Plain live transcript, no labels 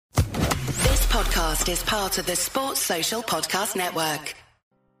podcast is part of the Sports Social Podcast Network.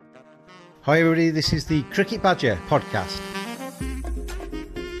 Hi everybody, this is the Cricket Badger podcast.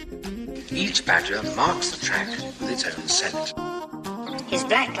 Each badger marks the track with its own scent. His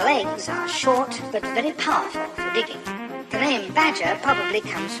black legs are short but very powerful for digging. The name badger probably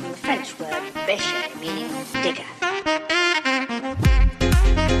comes from the French word bêcher, meaning digger.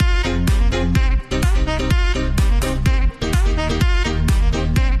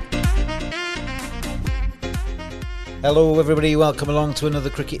 Hello everybody, welcome along to another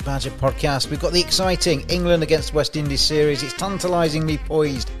Cricket Badger podcast. We've got the exciting England against West Indies series. It's tantalisingly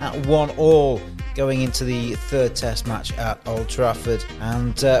poised at 1-1 going into the third test match at Old Trafford.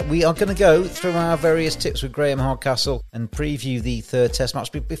 And we are going to go through our various tips with Graham Hardcastle and preview the third test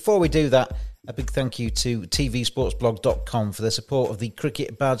match. But before we do that, a big thank you to tvsportsblog.com for the support of the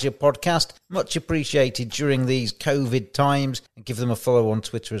Cricket Badger podcast. Much appreciated during these COVID times. And give them a follow on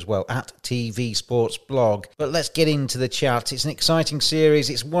Twitter as well, at tvsportsblog. But let's get into the chat. It's an exciting series.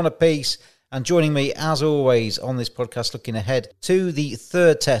 It's one apiece. And joining me, as always, on this podcast, looking ahead to the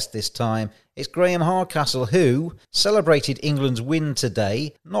third test this time, it's Graham Hardcastle, who celebrated England's win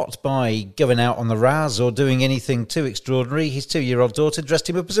today, not by going out on the Raz or doing anything too extraordinary. His 2-year-old daughter dressed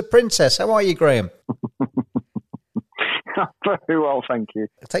him up as a princess. How are you, Graham? Very well, thank you.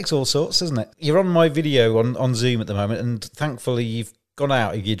 It takes all sorts, doesn't it? You're on my video on Zoom at the moment, and thankfully you've gone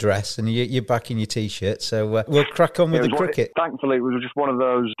out of your dress and you're back in your T-shirt, so we'll crack on with the cricket. Thankfully, it was just one of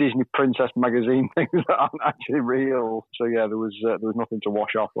those Disney Princess magazine things that aren't actually real. So yeah, there was nothing to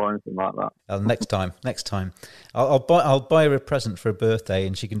wash off or anything like that. Next time, I'll buy her a present for her birthday,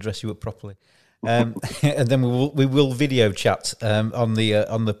 and she can dress you up properly. And then we will video chat on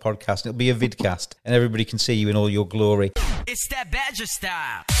the podcast. It'll be a vidcast, and everybody can see you in all your glory. It's that Badger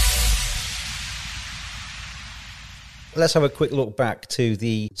style. Let's have a quick look back to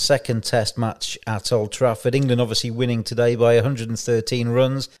the second test match at Old Trafford. England obviously winning today by 113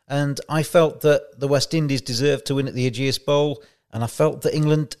 runs, and I felt that the West Indies deserved to win at the Ageas Bowl, and I felt that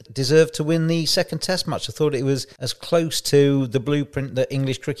England deserved to win the second test match. I thought it was as close to the blueprint that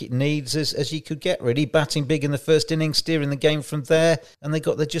English cricket needs as you could get, really. Batting big in the first innings, steering the game from there, and they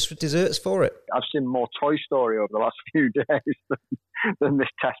got their just desserts for it. I've seen more Toy Story over the last few days than this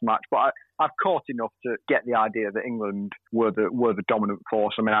test match, but I've caught enough to get the idea that England were the dominant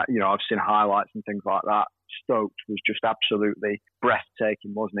force. I mean, I've seen highlights and things like that. Stokes was just absolutely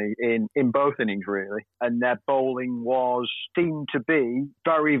breathtaking, wasn't he, in both innings, really. And their bowling seemed to be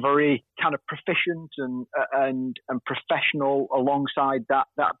very, very kind of proficient and professional alongside that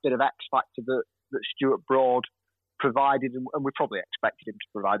bit of X factor that Stuart Broad provided, and we probably expected him to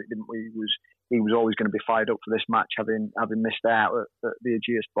provide it, didn't we? He was always going to be fired up for this match, having missed out at the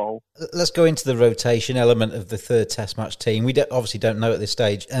Ageas Bowl. Let's go into the rotation element of the third test match team. We obviously don't know at this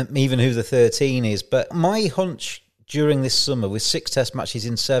stage even who the 13 is, but my hunch during this summer, with 6 test matches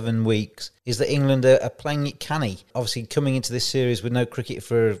in 7 weeks, is that England are playing it canny. Obviously, coming into this series with no cricket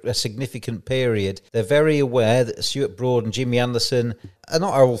for a significant period, they're very aware that Stuart Broad and Jimmy Anderson are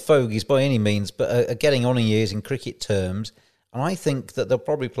not old fogies by any means, but are getting on in years in cricket terms. And I think that they'll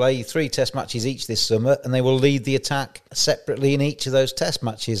probably play 3 test matches each this summer, and they will lead the attack separately in each of those test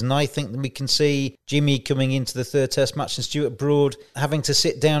matches. And I think that we can see Jimmy coming into the third test match and Stuart Broad having to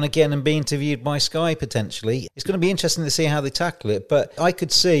sit down again and be interviewed by Sky potentially. It's going to be interesting to see how they tackle it. But I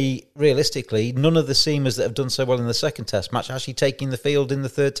could see, realistically, none of the seamers that have done so well in the second test match actually taking the field in the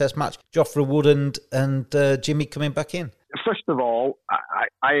third test match. Jofra Wood and Jimmy coming back in. First of all,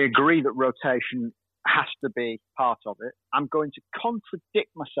 I agree that rotation has to be part of it. I'm going to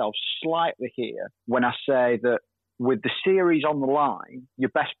contradict myself slightly here when I say that with the series on the line, your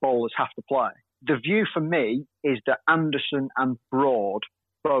best bowlers have to play. The view for me is that Anderson and Broad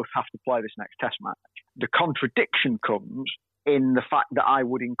both have to play this next test match. The contradiction comes in the fact that I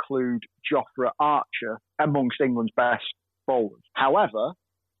would include Jofra Archer amongst England's best bowlers. However,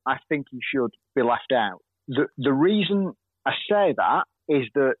 I think he should be left out. The reason I say that is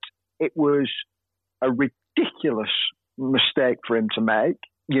that it was a ridiculous mistake for him to make,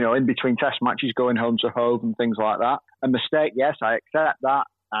 in between test matches, going home to Hove and things like that. A mistake, yes, I accept that,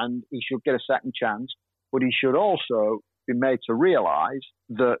 and he should get a second chance, but he should also be made to realise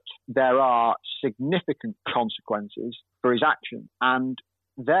that there are significant consequences for his action. And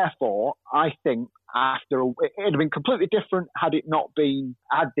therefore, I think it would have been completely different had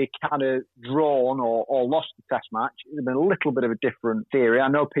they kind of drawn or lost the test match. It would have been a little bit of a different theory. I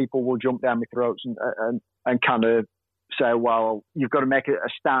know people will jump down my throats and kind of say, well, you've got to make a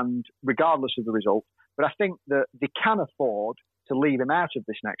stand regardless of the result. But I think that they can afford to leave him out of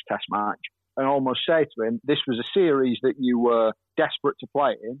this next test match and almost say to him, this was a series that you were desperate to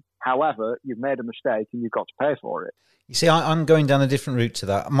play in. However, you've made a mistake and you've got to pay for it. You see, I'm going down a different route to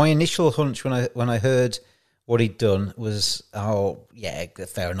that. My initial hunch when I heard what he'd done was, oh, yeah,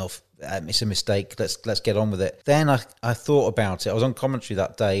 fair enough. It's a mistake. Let's get on with it. Then I thought about it. I was on commentary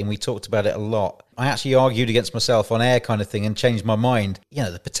that day and we talked about it a lot. I actually argued against myself on air kind of thing and changed my mind. You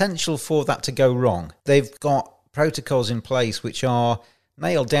know, the potential for that to go wrong. They've got protocols in place which are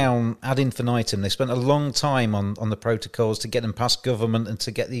nailed down ad infinitum. They spent a long time on the protocols to get them past government and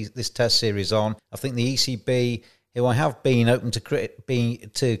to get this test series on. I think the ECB, who I have been open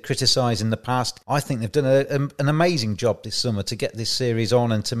to criticise in the past, I think they've done an amazing job this summer to get this series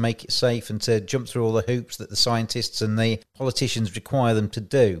on and to make it safe and to jump through all the hoops that the scientists and the politicians require them to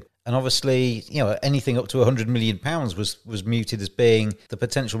do. And obviously, you know, anything up to £100 million was mooted as being the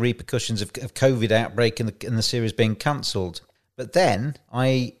potential repercussions of COVID outbreak and the series being cancelled. But then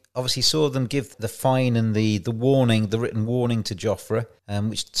I obviously saw them give the fine and the warning, the written warning to Jofra,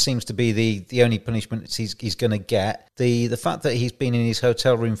 which seems to be the only punishment he's going to get. The fact that he's been in his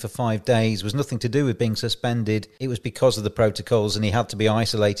hotel room for 5 days was nothing to do with being suspended. It was because of the protocols, and he had to be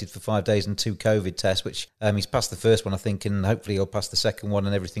isolated for 5 days and 2 COVID tests, which he's passed the first one, I think, and hopefully he'll pass the second one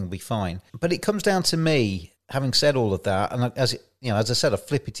and everything will be fine. But it comes down to me, having said all of that, and as I said, I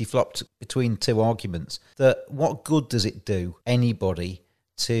flippity-flopped between two arguments, that what good does it do anybody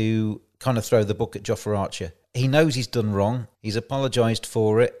to kind of throw the book at Jofra Archer? He knows he's done wrong. He's apologised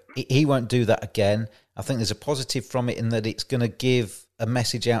for it. He won't do that again. I think there's a positive from it in that it's going to give a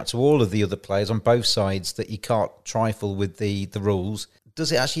message out to all of the other players on both sides that you can't trifle with the rules.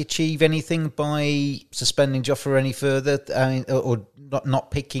 Does it actually achieve anything by suspending Jofra any further or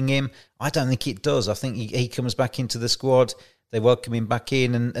not picking him? I don't think it does. I think he comes back into the squad. They welcome him back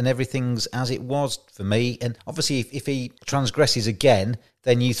in and everything's as it was for me. And obviously, if he transgresses again,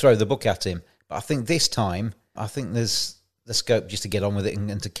 then you throw the book at him. But I think this time, I think there's the scope just to get on with it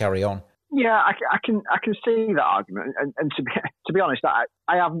and to carry on. Yeah, I can see that argument, and to be honest,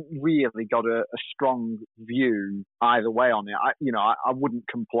 I haven't really got a strong view either way on it. I wouldn't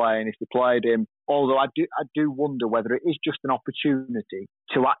complain if they played him, although I do wonder whether it is just an opportunity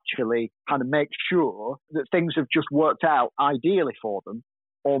to actually kind of make sure that things have just worked out ideally for them,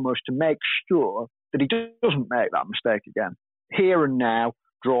 almost to make sure that he doesn't make that mistake again. Here and now,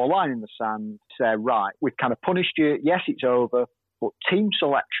 draw a line in the sand, say, right, we've kind of punished you. Yes, it's over. But team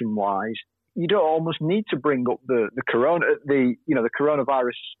selection wise, you don't almost need to bring up the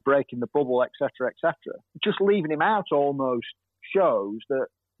coronavirus breaking the bubble, etc., etc. Just leaving him out almost shows that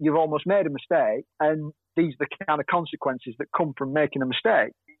you've almost made a mistake, and these are the kind of consequences that come from making a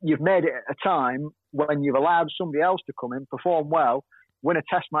mistake. You've made it at a time when you've allowed somebody else to come in, perform well, win a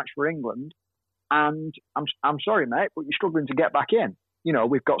test match for England, and I'm sorry, mate, but you're struggling to get back in. You know,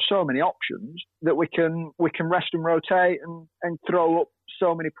 we've got so many options that we can rest and rotate and throw up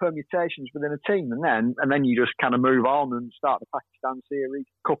so many permutations within a team, and then you just kind of move on and start the Pakistan series.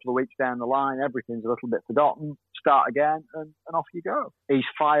 A couple of weeks down the line, everything's a little bit forgotten. Start again, and off you go. He's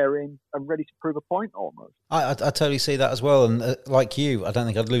firing and ready to prove a point almost. I totally see that as well, and like you, I don't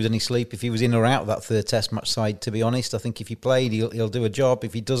think I'd lose any sleep if he was in or out of that third Test match side. To be honest, I think if he played, he'll do a job.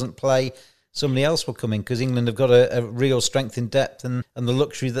 If he doesn't play, somebody else will come in, because England have got a real strength in depth and the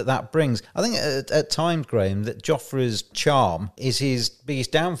luxury that brings. I think at times, Graham, that Jofra's charm is his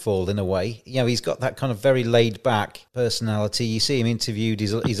biggest downfall in a way. You know, he's got that kind of very laid-back personality. You see him interviewed,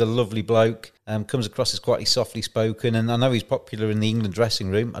 he's a lovely bloke, comes across as quite softly spoken, and I know he's popular in the England dressing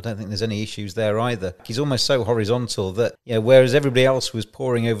room. I don't think there's any issues there either. He's almost so horizontal that, you know, whereas everybody else was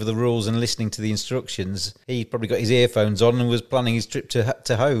poring over the rules and listening to the instructions, he probably got his earphones on and was planning his trip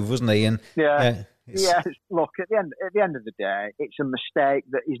to Hove, wasn't he? And yeah. Look, at the end of the day, it's a mistake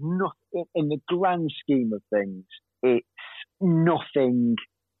that is not, in the grand scheme of things, it's nothing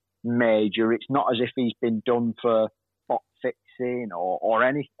major. It's not as if he's been done for spot fixing or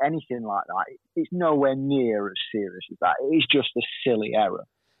anything like that. It's nowhere near as serious as that. It's just a silly error.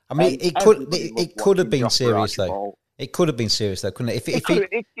 I mean, it could have been serious though. It could have been serious though, couldn't it?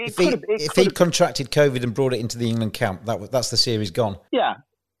 If he'd contracted COVID and brought it into the England camp, that's the series gone. Yeah.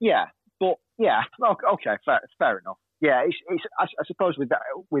 But yeah, okay, fair enough. Yeah, it's I suppose with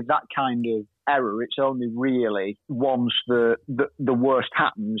that kind of error, it's only really once the worst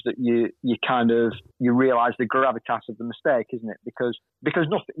happens that you realise the gravitas of the mistake, isn't it? Because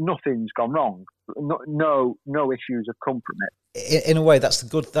nothing's gone wrong, no issues have come from it. In a way, that's the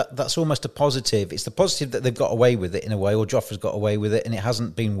good. That's almost a positive. It's the positive that they've got away with it in a way, or Jofra's got away with it, and it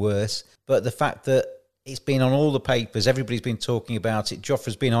hasn't been worse. But the fact that it's been on all the papers, everybody's been talking about it.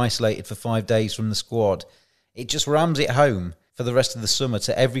 Jofra's been isolated for 5 days from the squad. It just rams it home for the rest of the summer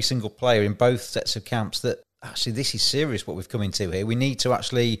to every single player in both sets of camps that actually this is serious what we've come into here. We need to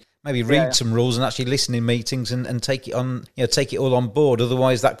actually maybe read some rules and actually listen in meetings and take it on, take it all on board.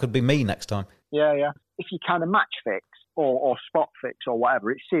 Otherwise, that could be me next time. Yeah. If you kind of match fix or spot fix or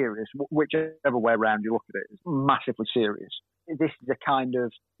whatever, it's serious. Whichever way around you look at it, it's massively serious. This is a kind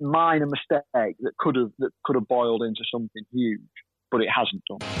of minor mistake that could have boiled into something huge, but it hasn't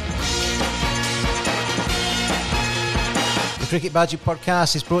done. The Cricket Badger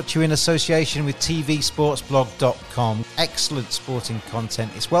podcast is brought to you in association with tvsportsblog.com. Excellent sporting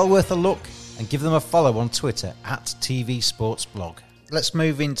content. It's well worth a look, and give them a follow on Twitter at tvsportsblog. Let's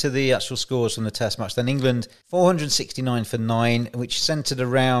move into the actual scores from the Test match. Then England 469 for 9, which centred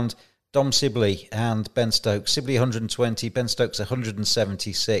around Dom Sibley and Ben Stokes. Sibley 120, Ben Stokes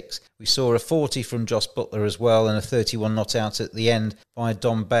 176. We saw a 40 from Jos Buttler as well, and a 31 not out at the end by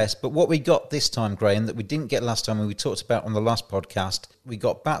Dom Bess. But what we got this time, Graham, that we didn't get last time, and we talked about on the last podcast, we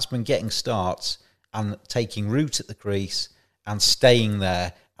got batsmen getting starts and taking root at the crease and staying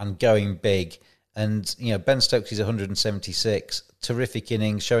there and going big. And, Ben Stokes is 176. Terrific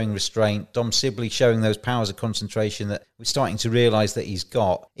innings, showing restraint. Dom Sibley showing those powers of concentration that we're starting to realise that he's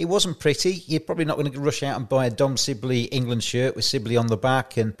got. It wasn't pretty. You're probably not going to rush out and buy a Dom Sibley England shirt with Sibley on the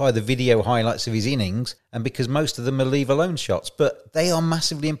back and buy the video highlights of his innings, and because most of them are leave-alone shots. But they are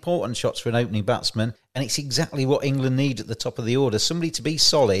massively important shots for an opening batsman, and it's exactly what England need at the top of the order. Somebody to be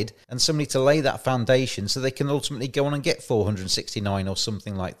solid and somebody to lay that foundation so they can ultimately go on and get 469 or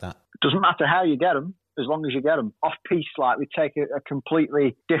something like that. Doesn't matter how you get them, as long as you get them. Off-piste, like, we take a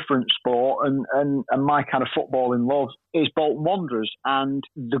completely different sport, and my kind of football in love is Bolton Wanderers, and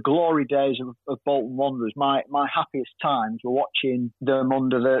the glory days of Bolton Wanderers, my happiest times were watching them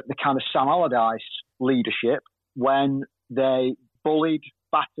under the kind of Sam Allardyce leadership, when they bullied,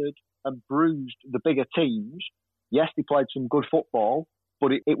 battered and bruised the bigger teams. Yes, they played some good football,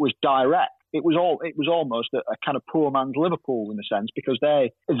 but it was direct. It was almost a kind of poor man's Liverpool in a sense, because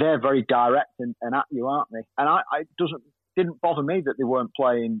they're very direct and at you, aren't they? And didn't bother me that they weren't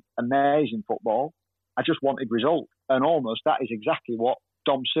playing amazing football. I just wanted results, and almost that is exactly what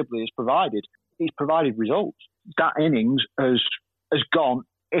Dom Sibley has provided. He's provided results. That innings has gone,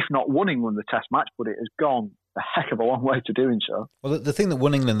 if not won England the Test match, but it has gone a heck of a long way to doing so. Well, the thing that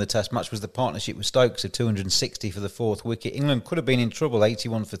won England the Test match was the partnership with Stokes of 260 for the fourth wicket. England could have been in trouble,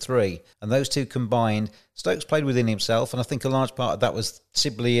 81 for 3, and those two combined. Stokes played within himself, and I think a large part of that was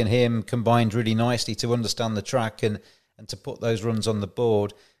Sibley and him combined really nicely to understand the track and to put those runs on the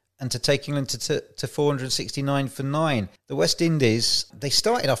board and to take England to 469 for 9. The West Indies, they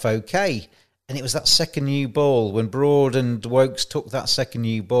started off okay, and it was that second new ball when Broad and Wokes took that second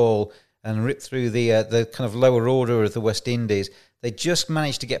new ball and ripped through the kind of lower order of the West Indies. They just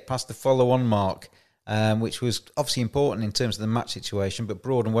managed to get past the follow-on mark, which was obviously important in terms of the match situation, but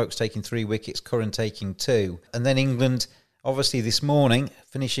Broad and Wokes taking 3 wickets, Curran taking 2. And then England, obviously this morning,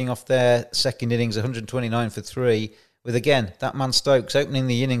 finishing off their second innings, 129 for 3, with, again, that man Stokes opening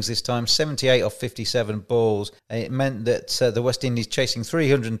the innings this time, 78 off 57 balls. It meant that the West Indies chasing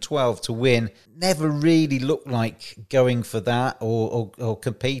 312 to win never really looked like going for that or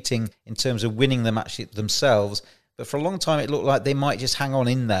competing in terms of winning the match themselves. But for a long time, it looked like they might just hang on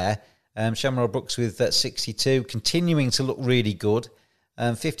in there. Shamrock Brooks with 62, continuing to look really good.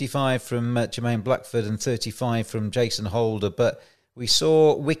 55 from Jermaine Blackford and 35 from Jason Holder. But we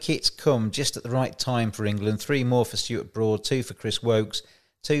saw wickets come just at the right time for England. 3 more for Stuart Broad, 2 for Chris Wokes,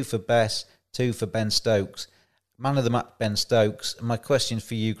 2 for Bess, 2 for Ben Stokes. Man of the match, Ben Stokes. My question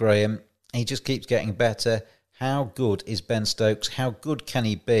for you, Graham, he just keeps getting better. How good is Ben Stokes? How good can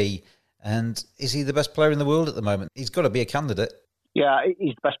he be? And is he the best player in the world at the moment? He's got to be a candidate. Yeah,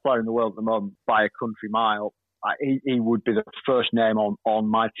 he's the best player in the world at the moment by a country mile. He would be the first name on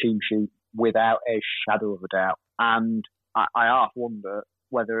my team sheet without a shadow of a doubt. And I half wonder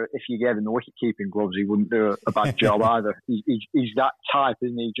whether if you gave him the wicket-keeping gloves, he wouldn't do a bad job either. He's that type,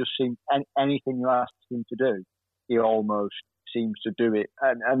 isn't he? He just seems anything you ask him to do, he almost seems to do it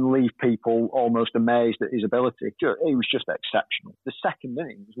and leave people almost amazed at his ability. He was just exceptional. The second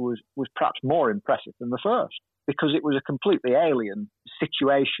innings was perhaps more impressive than the first, because it was a completely alien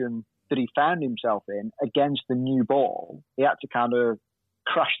situation that he found himself in against the new ball. He had to kind of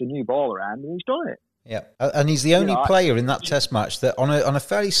crash the new ball around, and he's done it. Yeah, and he's the only player in that Test match that on a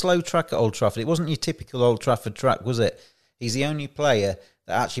fairly slow track at Old Trafford, it wasn't your typical Old Trafford track, was it? He's the only player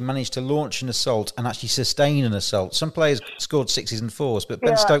that actually managed to launch an assault and actually sustain an assault. Some players scored 6s and 4s, but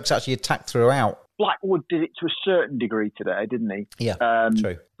Ben Stokes actually attacked throughout. Blackwood did it to a certain degree today, didn't he? Yeah,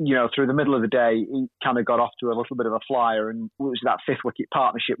 true. Through the middle of the day, he kind of got off to a little bit of a flyer, and it was that 5th wicket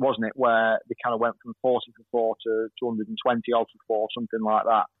partnership, wasn't it, where they kind of went from 40 for 4 to 220 odd for 4, something like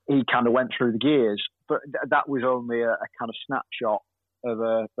that. He kind of went through the gears, but that was only a kind of snapshot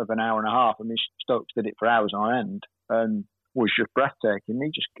of an hour and a half. I mean, Stokes did it for hours on end and was just breathtaking.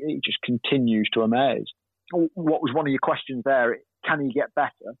 He just continues to amaze. What was one of your questions there? Can he get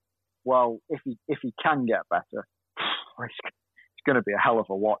better? Well, if he can get better, it's going to be a hell of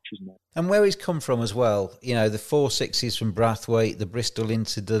a watch, isn't it? And where he's come from as well, the 4 6s from Brathwaite, the Bristol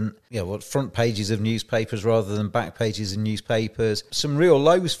incident, front pages of newspapers rather than back pages of newspapers. Some real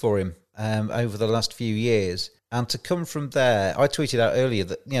lows for him over the last few years. And to come from there, I tweeted out earlier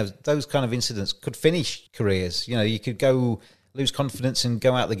that, those kind of incidents could finish careers. You could go lose confidence and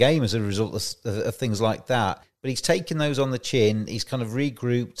go out the game as a result of things like that. But he's taken those on the chin. He's kind of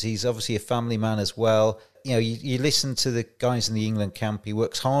regrouped. He's obviously a family man as well. You listen to the guys in the England camp. He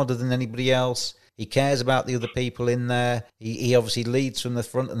works harder than anybody else. He cares about the other people in there. He obviously leads from the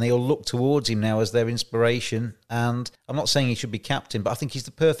front, and they all look towards him now as their inspiration. And I'm not saying he should be captain, but I think he's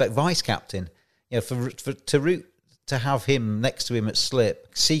the perfect vice-captain. To have him next to him at slip,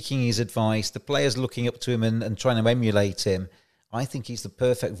 seeking his advice, the players looking up to him and trying to emulate him. I think he's the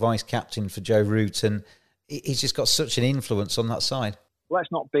perfect vice-captain for Joe Root, and he's just got such an influence on that side. Let's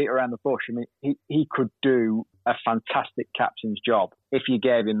not beat around the bush. I mean, he could do a fantastic captain's job if you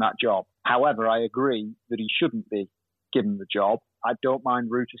gave him that job. However, I agree that he shouldn't be given the job. I don't mind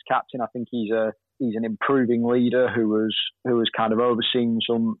Root as captain. I think he's an improving leader who has kind of overseen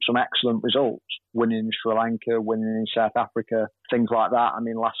some excellent results, winning in Sri Lanka, winning in South Africa, things like that. I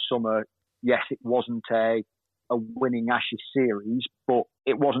mean, last summer, yes, it wasn't a winning Ashes series, but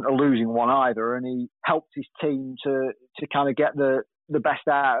it wasn't a losing one either, and he helped his team to kind of get the best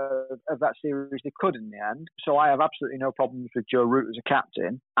out of that series they could in the end. So I have absolutely no problems with Joe Root as a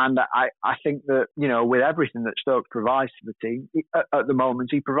captain, and I think that, with everything that Stokes provides to the team, at the moment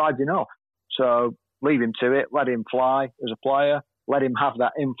he provides enough. So leave him to it, let him fly as a player, let him have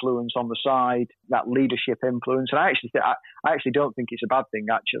that influence on the side, that leadership influence. And I actually don't think it's a bad thing,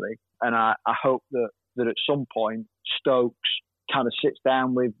 actually. And I hope that at some point Stokes kind of sits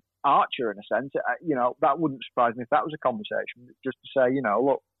down with Archer in a sense. That wouldn't surprise me if that was a conversation, just to say,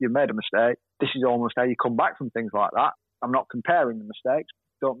 look, you've made a mistake. This is almost how you come back from things like that. I'm not comparing the mistakes,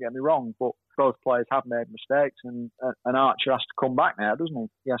 don't get me wrong, but both players have made mistakes, and Archer has to come back now, doesn't he?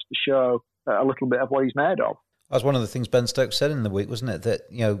 He has to show a little bit of what he's made of. That's one of the things Ben Stokes said in the week, wasn't it? That,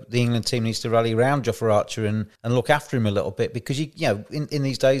 the England team needs to rally around Jofra Archer and look after him a little bit, because, in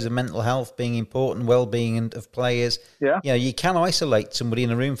these days of mental health being important, well-being of players, you can isolate somebody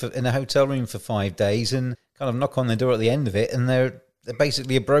in a hotel room for 5 days and kind of knock on their door at the end of it, and they're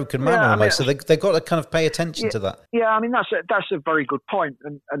basically a broken man almost. So they've got to kind of pay attention to that. Yeah, I mean, that's a very good point,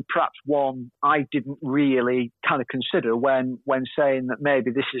 and perhaps one I didn't really kind of consider when saying that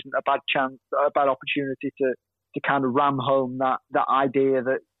maybe this isn't a bad opportunity to kind of ram home that idea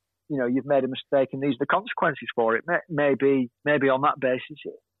that, you've made a mistake and these are the consequences for it. Maybe on that basis,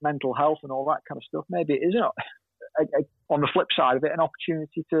 mental health and all that kind of stuff, maybe it isn't. On the flip side of it, an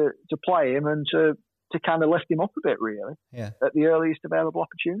opportunity to play him and to kind of lift him up a bit, really, at the earliest available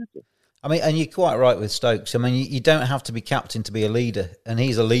opportunity. I mean, and you're quite right with Stokes. I mean, you don't have to be captain to be a leader, and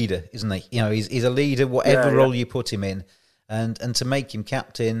he's a leader, isn't he? He's a leader, whatever role you put him in, and to make him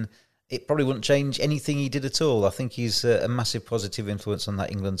captain, it probably wouldn't change anything he did at all. I think he's a massive positive influence on that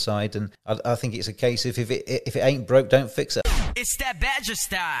England side, and I think it's a case of if it ain't broke, don't fix it. It's that Badger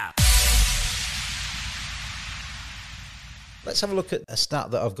style. Let's have a look at a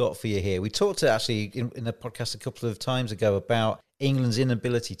stat that I've got for you here. We talked actually in a podcast a couple of times ago about England's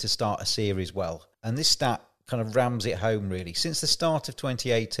inability to start a series well, and this stat kind of rams it home, really. Since the start of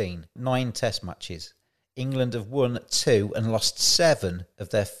 2018, 9 test matches. England have won 2 and lost 7 of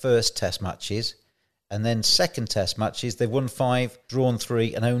their first test matches. And then second test matches, they've won 5, drawn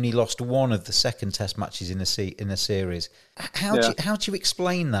 3, and only lost 1 of the second test matches in a series. How do you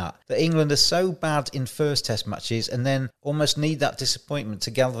explain that? That England are so bad in first test matches and then almost need that disappointment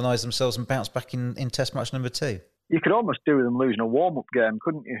to galvanise themselves and bounce back in test match number 2? You could almost do with them losing a warm-up game,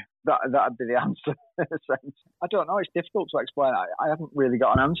 couldn't you? That'd be the answer, in a sense. I don't know. It's difficult to explain. I haven't really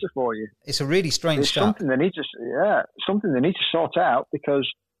got an answer for you. It's a really strange stat. Something they need to sort out, because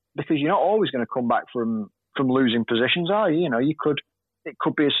you're not always going to come back from losing positions, are you? It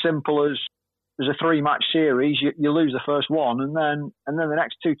could be as simple as there's a 3-match series. You lose the first one, and then the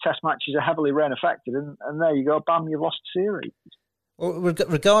next 2 test matches are heavily rain affected, and there you go, bam, you've lost the series. Well,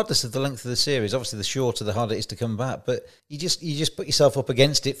 regardless of the length of the series, obviously the shorter, the harder it is to come back. But you just put yourself up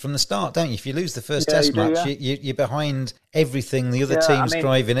against it from the start, don't you? If you lose the first Test match, you're behind everything the other team's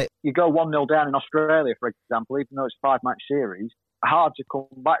driving it. You go 1-0 down in Australia, for example, even though it's a 5-match series, hard to come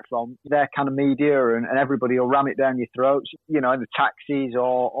back from. Their kind of media and everybody will ram it down your throats, in the taxis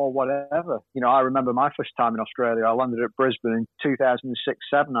or whatever. I remember my first time in Australia. I landed at Brisbane in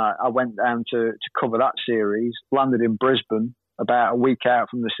 2006-07. I went down to cover that series, landed in Brisbane about a week out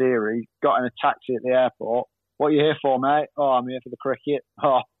from the series, got in a taxi at the airport. What are you here for, mate? Oh, I'm here for the cricket.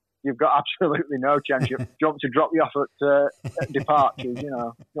 Oh, you've got absolutely no chance. Do you want me to drop you off at departures? Do you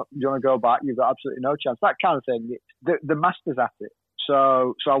want to go back? You've got absolutely no chance. That kind of thing. The masters at it.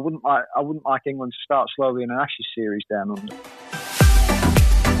 So I wouldn't like England to start slowly in an Ashes series down under.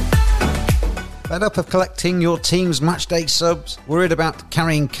 Fed up of collecting your team's matchday subs? Worried about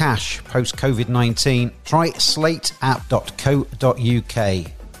carrying cash post-COVID-19? Try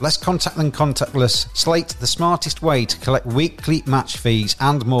slateapp.co.uk. Less contact than contactless. Slate, the smartest way to collect weekly match fees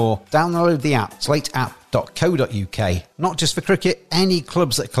and more. Download the app, slateapp.co.uk. Not just for cricket, any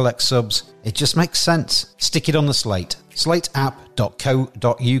clubs that collect subs. It just makes sense. Stick it on the slate.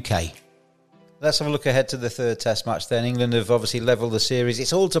 slateapp.co.uk. Let's have a look ahead to the third Test match then. England have obviously levelled the series.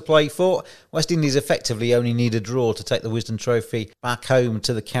 It's all to play for. West Indies effectively only need a draw to take the Wisden Trophy back home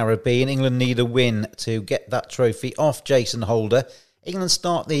to the Caribbean. England need a win to get that trophy off Jason Holder. England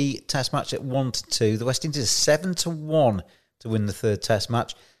start the Test match at 1-2. The West Indies 7-1 to win the third Test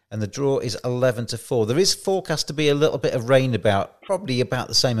match. And the draw is 11-4. There is forecast to be a little bit of rain about, probably about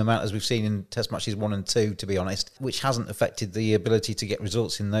the same amount as we've seen in Test matches 1 and 2, to be honest, which hasn't affected the ability to get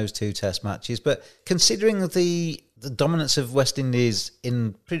results in those two Test matches. But considering the dominance of West Indies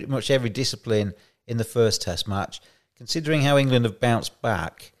in pretty much every discipline in the first Test match, considering how England have bounced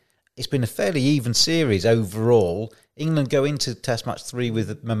back, it's been a fairly even series overall. England go into Test match 3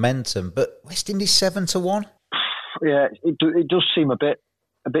 with momentum, but West Indies 7-1? Yeah, it does seem a bit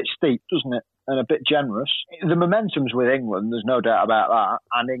steep, doesn't it? And a bit generous. The momentum's with England, there's no doubt about that.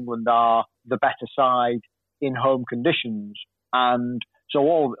 And England are the better side in home conditions. And so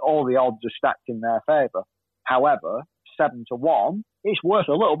all the odds are stacked in their favour. However, 7-1, it's worth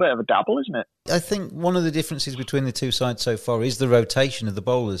a little bit of a dabble, isn't it? I think one of the differences between the two sides so far is the rotation of the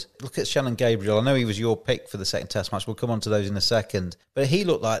bowlers. Look at Shannon Gabriel. I know he was your pick for the second Test match. We'll come on to those in a second. But he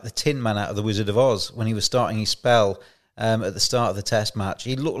looked like the Tin Man out of The Wizard of Oz when he was starting his spell at the start of the Test match.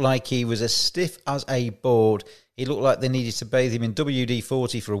 He looked like he was as stiff as a board. He looked like they needed to bathe him in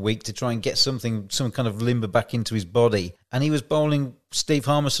WD-40 for a week to try and get some kind of limber back into his body. And he was bowling Steve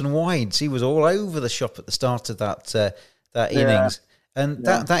Harmison wides. He was all over the shop at the start of that innings. And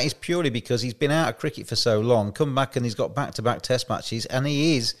that is purely because he's been out of cricket for so long, come back and he's got back-to-back Test matches, and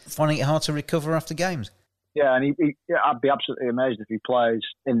he is finding it hard to recover after games. Yeah, and I'd be absolutely amazed if he plays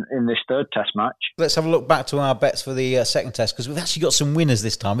in this third Test match. Let's have a look back to our bets for the second Test, because we've actually got some winners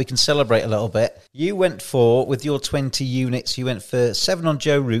this time. We can celebrate a little bit. You went for, with your 20 units, you went for 7 on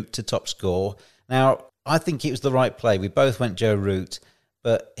Joe Root to top score. Now, I think it was the right play. We both went Joe Root,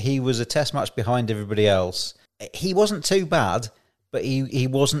 but he was a Test match behind everybody else. He wasn't too bad, but he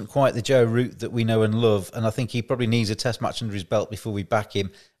wasn't quite the Joe Root that we know and love, and I think he probably needs a Test match under his belt before we back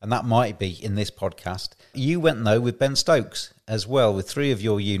him, and that might be in this podcast. You went, though, with Ben Stokes as well, with 3 of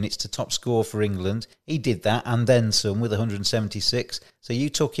your units to top score for England. He did that, and then some, with 176. So you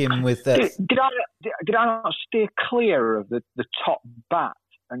took him with... Did I not steer clear of the top bat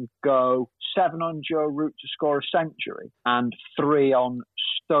and go 7 on Joe Root to score a century and 3 on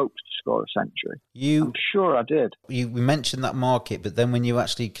Stokes to score a century? I'm sure I did. We mentioned that market, but then when you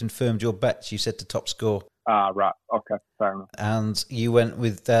actually confirmed your bets, you said to top score. Ah, right. Okay, fair enough. And you went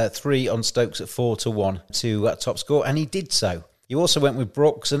with 3 on Stokes at 4-1 to top score, and he did so. You also went with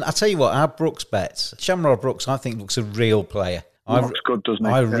Brooks, and I tell you what, our Brooks bets, Shamrock Brooks, I think, looks a real player. Looks good, doesn't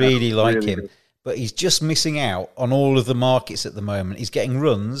he? I really like really him. Good. But he's just missing out on all of the markets at the moment. He's getting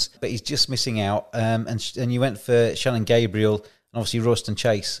runs, but he's just missing out. And you went for Shannon Gabriel, and obviously Royston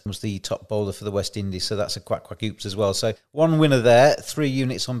Chase was the top bowler for the West Indies, so that's a quack oops as well. So one winner there, 3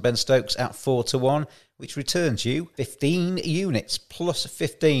 units on Ben Stokes at 4-1, which returns you 15 units plus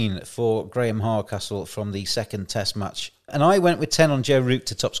 15 for Graham Hardcastle from the second Test match. And I went with 10 on Joe Root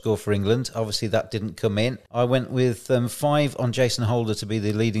to top score for England. Obviously, that didn't come in. I went with 5 on Jason Holder to be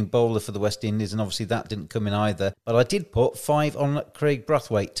the leading bowler for the West Indies, and obviously that didn't come in either. But I did put 5 on Craig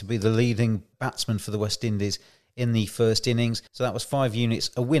Brathwaite to be the leading batsman for the West Indies in the first innings. So that was 5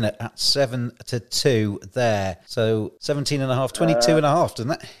 units, a winner at 7-2 there. So 17.5, 22.5,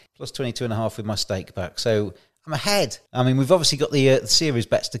 doesn't it? Plus 22.5 with my stake back. So I'm ahead. I mean, we've obviously got the series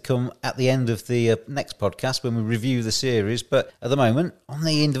bets to come at the end of the next podcast when we review the series. But at the moment, on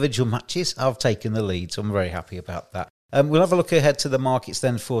the individual matches, I've taken the lead, so I'm very happy about that. We'll have a look ahead to the markets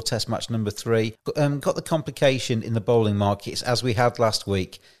then for Test match number 3. Got the complication in the bowling markets as we had last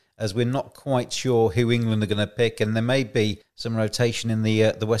week, as we're not quite sure who England are going to pick, and there may be some rotation in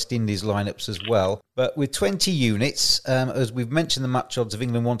the West Indies lineups as well. But with 20 units, as we've mentioned, the match odds of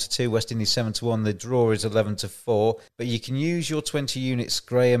England 1-2, West Indies 7-1, the draw is 11-4. But you can use your 20 units,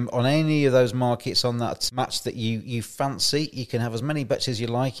 Graham, on any of those markets on that match that you fancy. You can have as many bets as you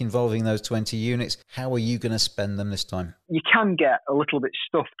like involving those 20 units. How are you going to spend them this time? You can get a little bit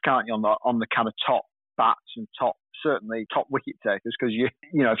stuffed, can't you, on the kind of top bats and certainly top wicket takers, because you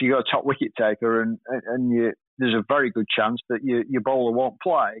know, if you got a top wicket taker and there's a very good chance that your bowler won't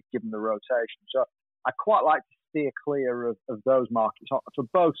play given the rotation. So I quite like to steer clear of those markets for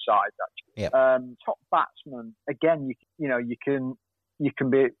both sides actually. Yep. Top batsmen, again, you can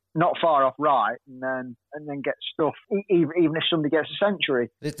be not far off right and then get stuffed even if somebody gets a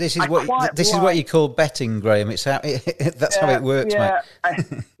century. This is what you call betting, Graham. It's how that's how it works,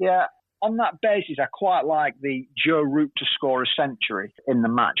 mate. On that basis, I quite like the Joe Root to score a century in the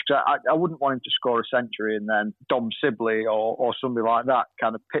match, because I wouldn't want him to score a century and then Dom Sibley or somebody like that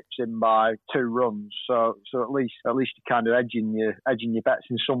kind of pips him by 2 runs. So at least you're kind of edging your bets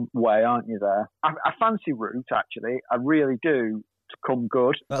in some way, aren't you? There, I fancy Root actually. I really do. To come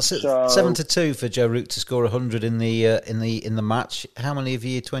good. That's it. 7-2 for Joe Root to score 100 in the match. How many of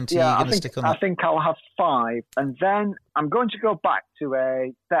your 20 are you going to stick on that? I think I'll have 5, and then I'm going to go back to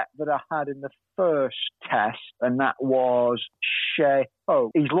a bet that I had in the first test, and that was Shea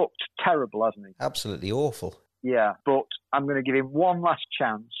Hope. He's looked terrible, hasn't he? Absolutely awful. Yeah, but I'm going to give him one last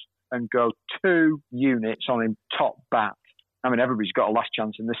chance and go 2 units on him top bat. I mean, everybody's got a last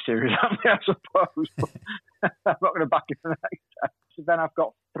chance in this series, haven't they, I suppose. But I'm not going to back him for the next time. So then I've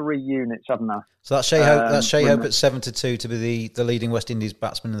got 3 units, haven't I? So that's Shea Hope. That's Shea Hope at 7-2 to be the leading West Indies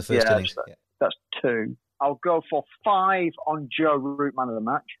batsman in the first innings. That's 2. I'll go for 5 on Joe Root, man of the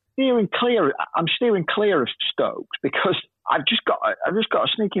match. I'm steering clear of Stokes because I've just got a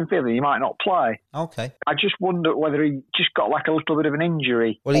sneaking feeling he might not play. Okay. I just wonder whether he just got like a little bit of an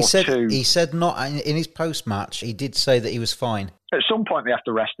injury. Well, he said not in his post match. He did say that he was fine. At some point they have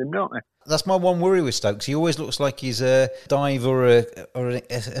to rest him, don't they? That's my one worry with Stokes. He always looks like he's a dive or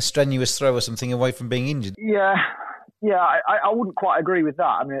a strenuous throw or something away from being injured. Yeah. Yeah, I wouldn't quite agree with that.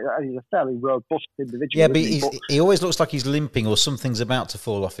 I mean, he's a fairly robust individual. Yeah, but he always looks like he's limping or something's about to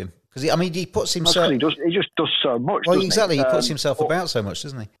fall off him. Because he puts himself. He just does so much. Well, exactly. He puts himself about so much,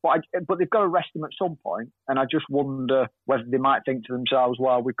 doesn't he? But they've got to rest him at some point, and I just wonder whether they might think to themselves,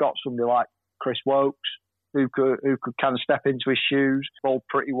 "Well, we've got somebody like Chris Wokes who could kind of step into his shoes, bowl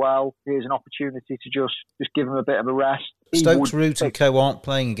pretty well. Here's an opportunity to just give him a bit of a rest." Stokes, Root and co aren't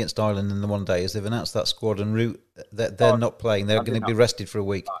playing against Ireland in the one day, as they've announced that squad, and Root they're not playing. They're going to be rested for a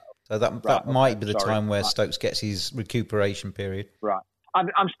week. So that might be the time where Stokes gets his recuperation period. Right. I'm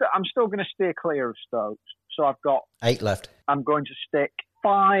still going to steer clear of Stokes. So I've got 8 left. I'm going to stick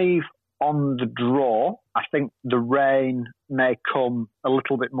 5 on the draw. I think the rain may come a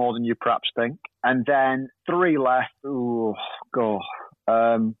little bit more than you perhaps think. And then 3 left. Ooh, go.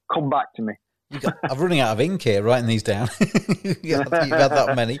 Come back to me. I'm running out of ink here writing these down. You've had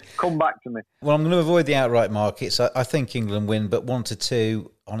that many. Come back to me. Well, I'm going to avoid the outright markets. I think England win, but 1-2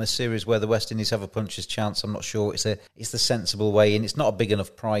 on a series where the West Indies have a puncher's chance. I'm not sure it's the sensible way in. It's not a big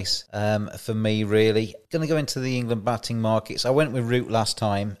enough price for me, really. Going to go into the England batting markets. I went with Root last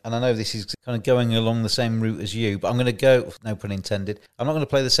time, and I know this is kind of going along the same route as you, but I'm going to go, no pun intended, I'm not going to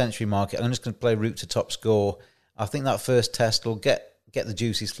play the century market. I'm just going to play Root to top score. I think that first test will get the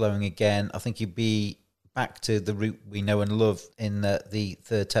juices flowing again. I think he'd be back to the Root we know and love in the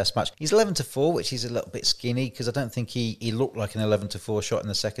third test match. He's 11-4, which is a little bit skinny because I don't think he looked like an 11-4 shot in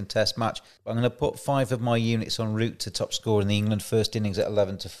the second test match. But I'm going to put 5 of my units on Root to top score in the England first innings at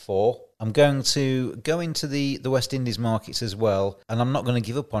 11-4. I'm going to go into the West Indies markets as well, and I'm not going to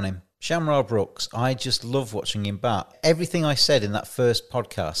give up on him. Shamrar Brooks, I just love watching him bat. Everything I said in that first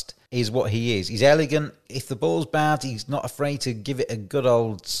podcast is what he is. He's elegant. If the ball's bad, he's not afraid to give it a good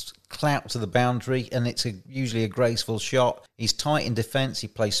old clout to the boundary, and it's usually a graceful shot. He's tight in defence. He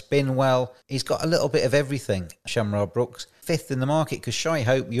plays spin well. He's got a little bit of everything, Shamrar Brooks. 5th in the market because Shea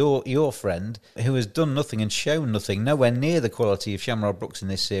Hope, your friend, who has done nothing and shown nothing, nowhere near the quality of Shamrar Brooks in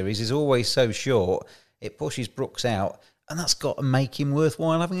this series, is always so short. It pushes Brooks out. and that's got to make him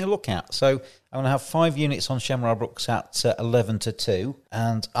worthwhile having a look at. So I'm going to have 5 units on Shamrock Brooks at 11-2,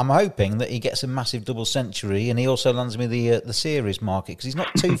 and I'm hoping that he gets a massive double century, and he also lands me the series market, because he's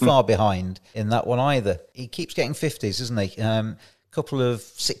not too far behind in that one either. He keeps getting 50s, isn't he? Couple of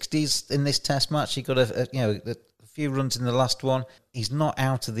 60s in this Test match. He got a few runs in the last one. He's not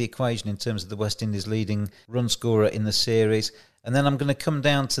out of the equation in terms of the West Indies leading run scorer in the series. And then I'm going to come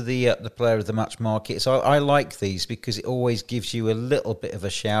down to the player of the match market. So I like these because it always gives you a little bit of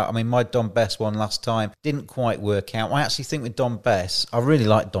a shout. I mean, my Don Bess one last time didn't quite work out. I actually think with Don Bess, I really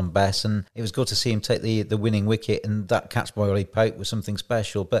like Don Bess, and it was good to see him take the winning wicket, and that catch by Ollie Pope was something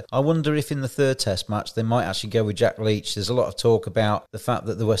special. But I wonder if in the third Test match they might actually go with Jack Leach. There's a lot of talk about the fact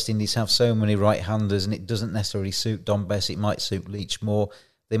that the West Indies have so many right-handers, and it doesn't necessarily suit Don Bess. It might suit Leach more.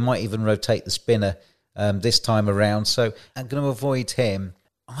 They might even rotate the spinner this time around, so I'm going to avoid him.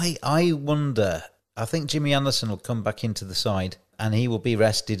 I wonder, I think Jimmy Anderson will come back into the side, and he will be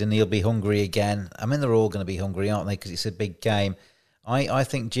rested and he'll be hungry again. I mean, they're all going to be hungry, aren't they, because it's a big game. I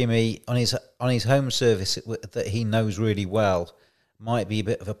think Jimmy, on his home service that he knows really well, might be a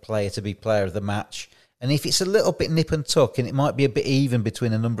bit of a player to be player of the match. And if it's a little bit nip and tuck, and it might be a bit even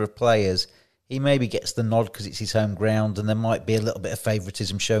between a number of players, he maybe gets the nod because it's his home ground, and there might be a little bit of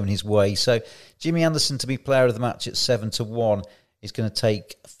favouritism shown his way. So Jimmy Anderson to be player of the match at 7-1 is going to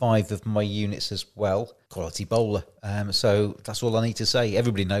take 5 of my units as well. Quality bowler. So that's all I need to say.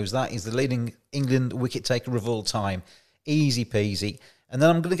 Everybody knows that. He's the leading England wicket taker of all time. Easy peasy. And then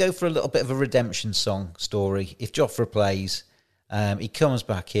I'm going to go for a little bit of a redemption song story. If Jofra plays, he comes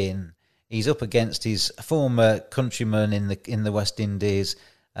back in. He's up against his former countryman in the West Indies.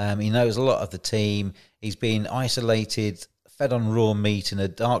 He knows a lot of the team. He's been isolated, fed on raw meat in a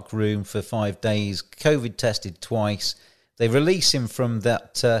dark room for 5 days, COVID tested twice. They release him from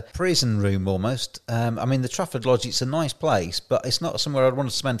that prison room almost. I mean, the Trafford Lodge, it's a nice place, but it's not somewhere I'd want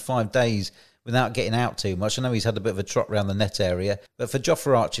to spend 5 days without getting out too much. I know he's had a bit of a trot around the net area, but for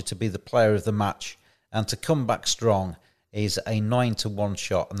Jofra Archer to be the player of the match and to come back strong is a 9-1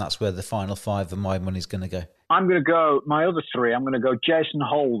 shot, and that's where the final 5 of my money's going to go. I'm going to go, my other 3, I'm going to go Jason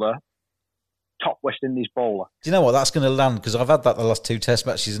Holder, top West Indies bowler. Do you know what? That's going to land, because I've had that the last 2 Test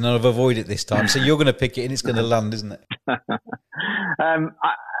matches and I've avoided it this time. So you're going to pick it and it's going to land, isn't it?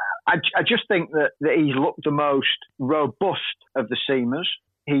 I just think that he's looked the most robust of the seamers.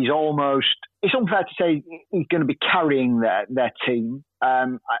 He's almost, it's unfair to say he's going to be carrying their team. I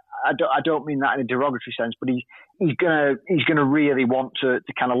don't mean that in a derogatory sense, but he's going to really want to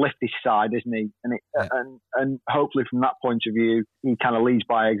kind of lift his side, isn't he? And hopefully from that point of view, he kind of leads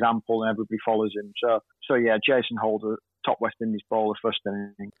by example and everybody follows him. So yeah, Jason Holder, top West Indies bowler, first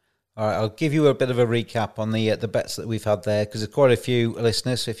inning. All right, I'll give you a bit of a recap on the bets that we've had there, because there's quite a few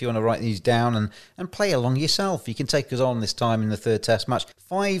listeners. So if you want to write these down and play along yourself, you can take us on this time in the third Test match.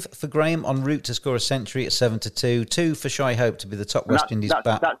 5 for Graham en route to score a century at 7-2. 2 for Shy Hope to be the top West Indies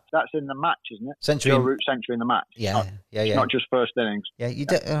bat. That's in the match, isn't it? Century. Joe Root century in the match. Yeah. Not just first innings. Yeah, you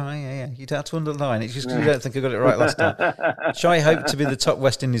did. You'd have to underline. It's just you don't think I got it right last time. Shy Hope to be the top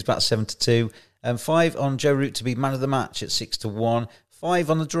West Indies bat 7-2. 5 on Joe Root to be man of the match at 6-1.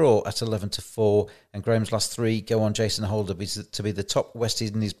 5 on the draw at 11-4, and Graham's last 3 go on Jason Holder to be the top West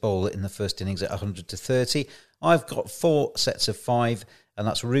Indies bowler in the first innings at 100-30. I've got 4 sets of 5, and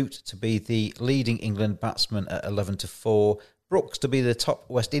that's Root to be the leading England batsman at 11-4, Brooks to be the top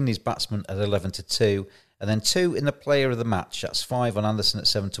West Indies batsman at 11-2, and then 2 in the player of the match. That's 5 on Anderson at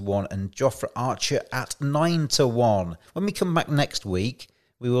 7-1, and Jofra Archer at 9-1. When we come back next week,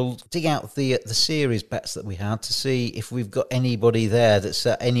 we will dig out the series bets that we had to see if we've got anybody there that's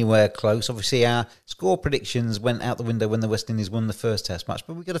anywhere close. Obviously, our score predictions went out the window when the West Indies won the first Test match,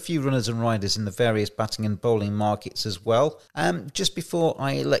 but we've got a few runners and riders in the various batting and bowling markets as well. Just before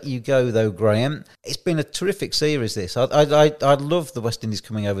I let you go, though, Graham, it's been a terrific series, this. I love the West Indies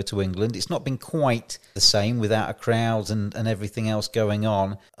coming over to England. It's not been quite the same without a crowd and everything else going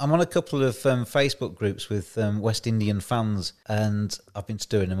on. I'm on a couple of Facebook groups with West Indian fans, and I've been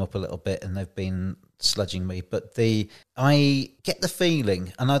stirring them up a little bit, and they've been sledging me. But I get the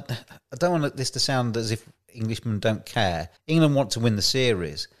feeling, and I don't want this to sound as if Englishmen don't care. England want to win the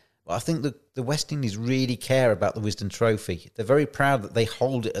series, but I think the West Indies really care about the Wisden Trophy. They're very proud that they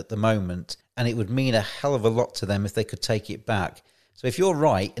hold it at the moment, and it would mean a hell of a lot to them if they could take it back. So if you're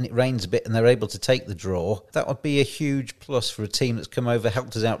right and it rains a bit and they're able to take the draw, that would be a huge plus for a team that's come over,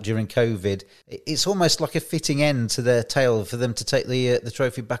 helped us out during COVID. It's almost like a fitting end to their tale for them to take the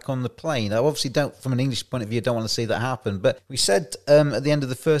trophy back on the plane. I obviously don't, from an English point of view, don't want to see that happen. But we said at the end of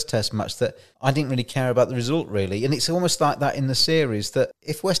the first Test match that I didn't really care about the result, really. And it's almost like that in the series, that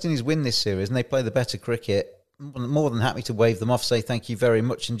if West Indies win this series and they play the better cricket, more than happy to wave them off, say thank you very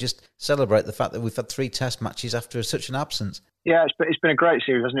much, and just celebrate the fact that we've had 3 test matches after such an absence. Yeah, it's been a great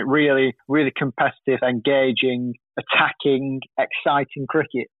series, hasn't it? Really, really competitive, engaging, attacking, exciting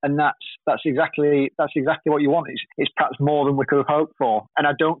cricket, and that's exactly what you want. It's perhaps more than we could have hoped for, and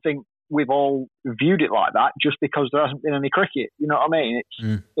I don't think we've all viewed it like that just because there hasn't been any cricket. You know what I mean?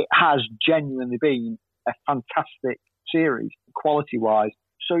 It has genuinely been a fantastic series, quality-wise.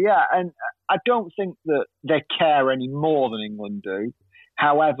 So yeah, and I don't think that they care any more than England do.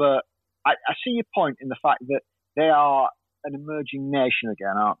 However, I see your point in the fact that they are an emerging nation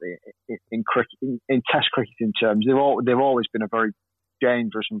again, aren't they? In cricket, in Test cricket, in terms, they've always been a very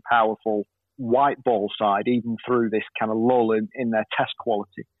dangerous and powerful white ball side, even through this kind of lull in their Test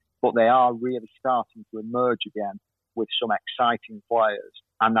quality. But they are really starting to emerge again with some exciting players,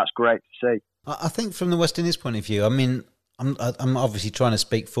 and that's great to see. I think from the West Indies point of view, I mean, I'm obviously trying to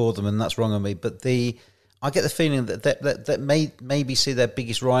speak for them, and that's wrong on me, but I get the feeling that maybe see their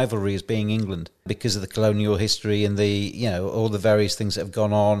biggest rivalry as being England because of the colonial history and all the various things that have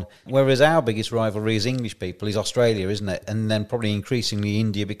gone on. Whereas our biggest rivalry as English people is Australia, isn't it? And then probably increasingly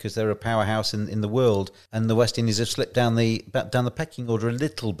India because they're a powerhouse in the world, and the West Indies have slipped down the pecking order a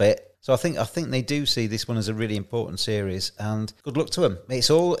little bit. So I think they do see this one as a really important series, and good luck to them.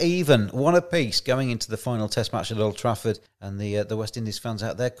 It's all even, one apiece going into the final Test match at Old Trafford, and the West Indies fans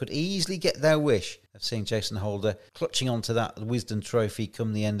out there could easily get their wish of seeing Jason Holder clutching onto that Wisden Trophy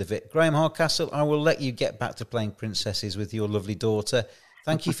come the end of it. Graham Hardcastle, I will let you get back to playing princesses with your lovely daughter.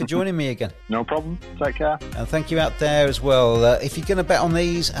 Thank you for joining me again. No problem. Take care. And thank you out there as well. If you're going to bet on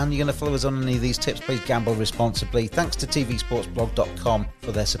these and you're going to follow us on any of these tips, please gamble responsibly. Thanks to tvsportsblog.com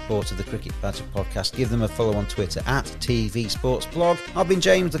for their support of the Cricket Badger podcast. Give them a follow on Twitter at tvsportsblog. I've been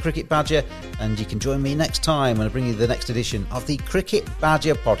James, the Cricket Badger, and you can join me next time when I bring you the next edition of the Cricket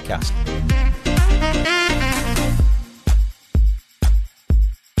Badger podcast.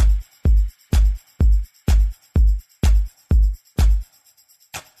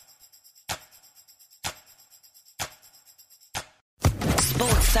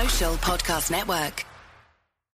 Social Podcast Network.